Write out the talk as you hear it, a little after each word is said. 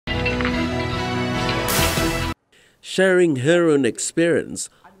Sharing her own experience,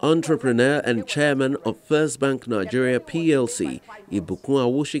 entrepreneur and chairman of First Bank Nigeria PLC, Ibukun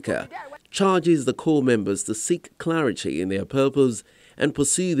Awoshika, charges the core members to seek clarity in their purpose and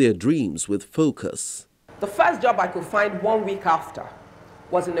pursue their dreams with focus. The first job I could find 1 week after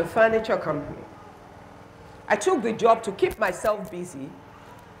was in a furniture company. I took the job to keep myself busy,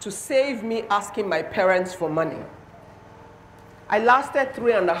 to save me asking my parents for money. I lasted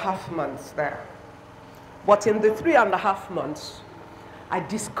 3.5 months there. But in the 3.5 months, I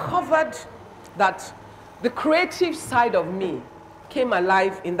discovered that the creative side of me came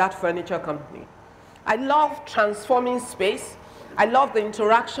alive in that furniture company. I love transforming space. I love the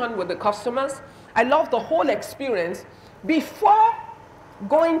interaction with the customers. I love the whole experience. Before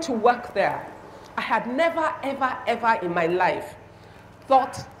going to work there, I had never, ever, ever in my life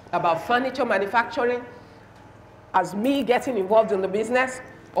thought about furniture manufacturing as me getting involved in the business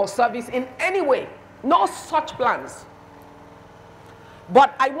or service in any way. No such plans.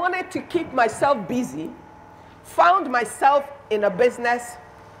 But I wanted to keep myself busy, found myself in a business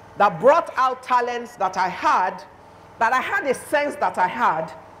that brought out talents that I had a sense that I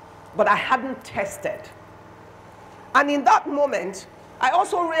had, but I hadn't tested. And in that moment, I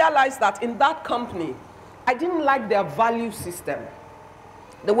also realized that in that company, I didn't like their value system,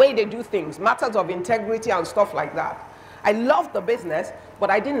 the way they do things, matters of integrity and stuff like that. I loved the business, but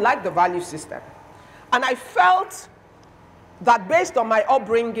I didn't like the value system. And I felt that based on my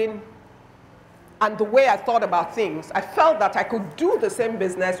upbringing and the way I thought about things, I felt that I could do the same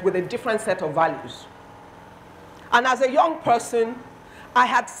business with a different set of values. And as a young person, I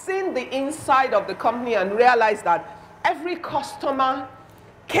had seen the inside of the company and realized that every customer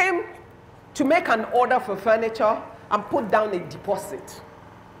came to make an order for furniture and put down a deposit.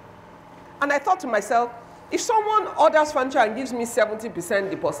 And I thought to myself, if someone orders furniture and gives me 70%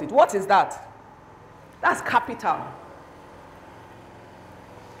 deposit, what is that? That's capital.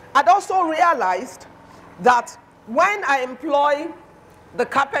 I'd also realized that when I employ the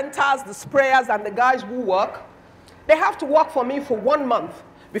carpenters, the sprayers, and the guys who work, they have to work for me for 1 month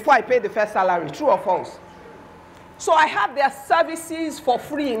before I pay the first salary, true or false? So I had their services for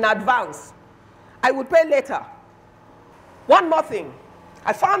free in advance. I would pay later. One more thing,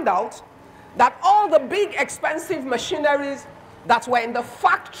 I found out that all the big expensive machineries that were in the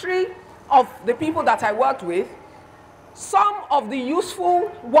factory of the people that I worked with, some of the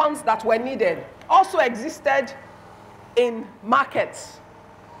useful ones that were needed also existed in markets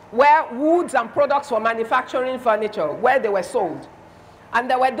where woods and products for manufacturing furniture, where they were sold. And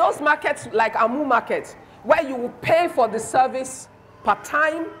there were those markets like Amu markets, where you would pay for the service per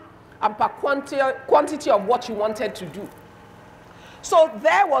time and per quantity of what you wanted to do. So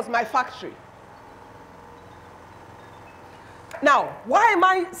there was my factory. Now, why am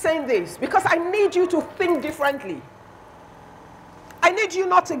I saying this? Because I need you to think differently. I need you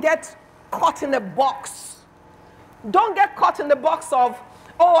not to get caught in a box. Don't get caught in the box of,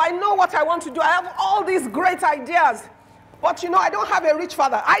 oh, I know what I want to do. I have all these great ideas. But you know, I don't have a rich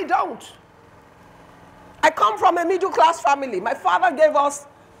father. I don't. I come from a middle-class family. My father gave us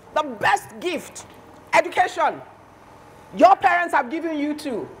the best gift, education. Your parents have given you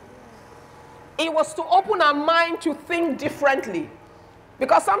too. It was to open our mind to think differently.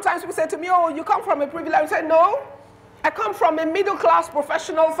 Because sometimes people say to me, oh, you come from a privilege. I say, no, I come from a middle-class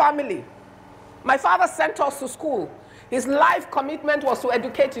professional family. My father sent us to school. His life commitment was to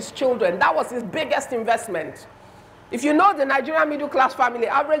educate his children. That was his biggest investment. If you know the Nigerian middle-class family,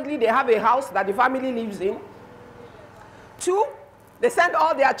 averagely they have a house that the family lives in. 2, they send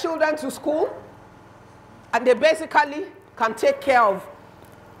all their children to school, and they basically can take care of,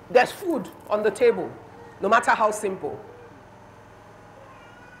 there's food on the table, no matter how simple.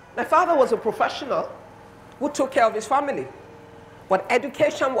 My father was a professional who took care of his family, but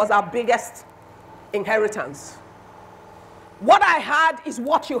education was our biggest inheritance. What I had is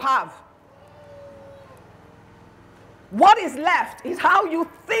what you have. What is left is how you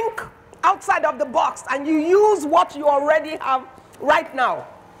think outside of the box and you use what you already have right now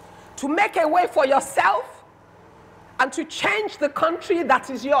to make a way for yourself and to change the country that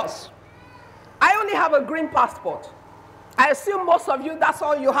is yours. I only have a green passport. I assume most of you, that's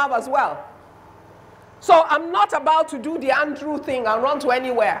all you have as well. So I'm not about to do the Andrew thing and run to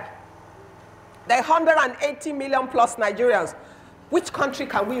anywhere. There are 180 million plus Nigerians. Which country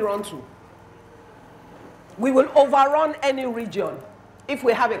can we run to? We will overrun any region if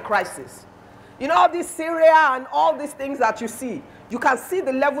we have a crisis. You know, all this Syria and all these things that you see, you can see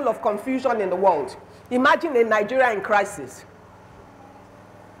the level of confusion in the world. Imagine a Nigeria in crisis.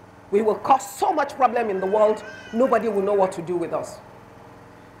 We will cause so much problem in the world, nobody will know what to do with us.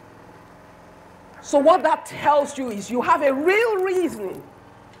 So what that tells you is you have a real reason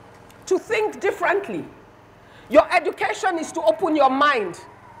to think differently. Your education is to open your mind.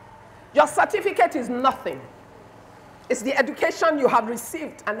 Your certificate is nothing. It's the education you have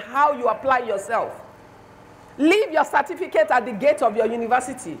received and how you apply yourself. Leave your certificate at the gate of your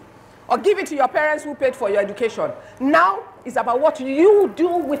university or give it to your parents who paid for your education. Now it's about what you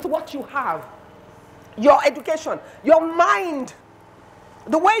do with what you have. Your education, your mind,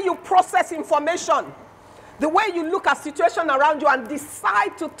 the way you process information, the way you look at situation around you and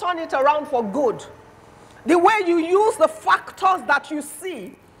decide to turn it around for good, the way you use the factors that you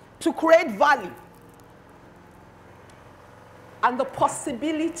see to create value, and the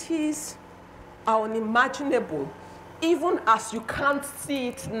possibilities are unimaginable, even as you can't see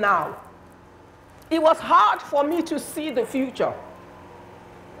it now. It was hard for me to see the future,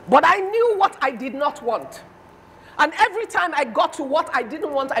 but I knew what I did not want. And every time I got to what I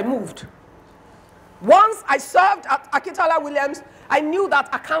didn't want, I moved. Once I served at Akitola Williams, I knew that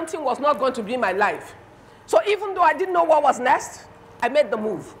accounting was not going to be my life. So even though I didn't know what was next, I made the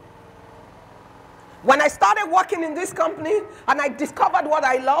move. When I started working in this company and I discovered what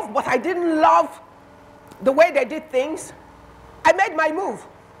I loved, but I didn't love the way they did things, I made my move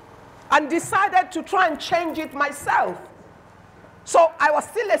and decided to try and change it myself. So I was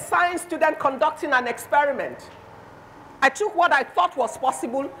still a science student conducting an experiment. I took what I thought was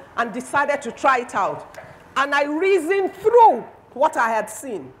possible and decided to try it out. And I reasoned through what I had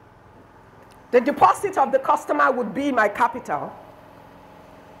seen. The deposit of the customer would be my capital.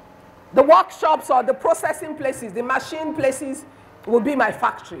 The workshops or the processing places, the machine places, would be my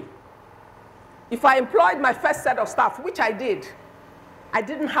factory. If I employed my first set of staff, which I did, I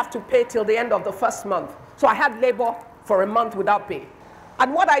didn't have to pay till the end of the first month. So I had labor for a month without pay.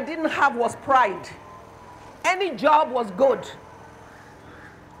 And what I didn't have was pride. Any job was good.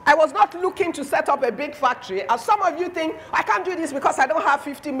 I was not looking to set up a big factory. As some of you think, I can't do this because I don't have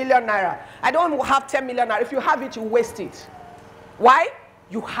 50 million naira. I don't have 10 million naira. If you have it, you waste it. Why?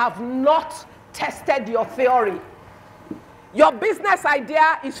 You have not tested your theory. Your business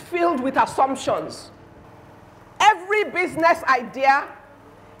idea is filled with assumptions. Every business idea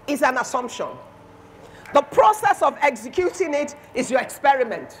is an assumption. The process of executing it is your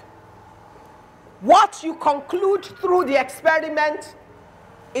experiment. What you conclude through the experiment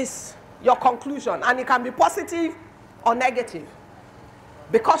is your conclusion, and it can be positive or negative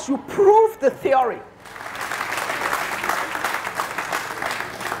because you prove the theory.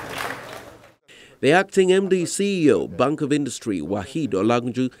 The acting MD CEO, Bank of Industry, Waheed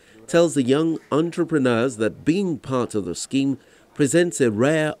Olagunju, tells the young entrepreneurs that being part of the scheme presents a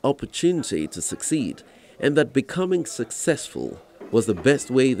rare opportunity to succeed and that becoming successful was the best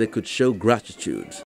way they could show gratitude.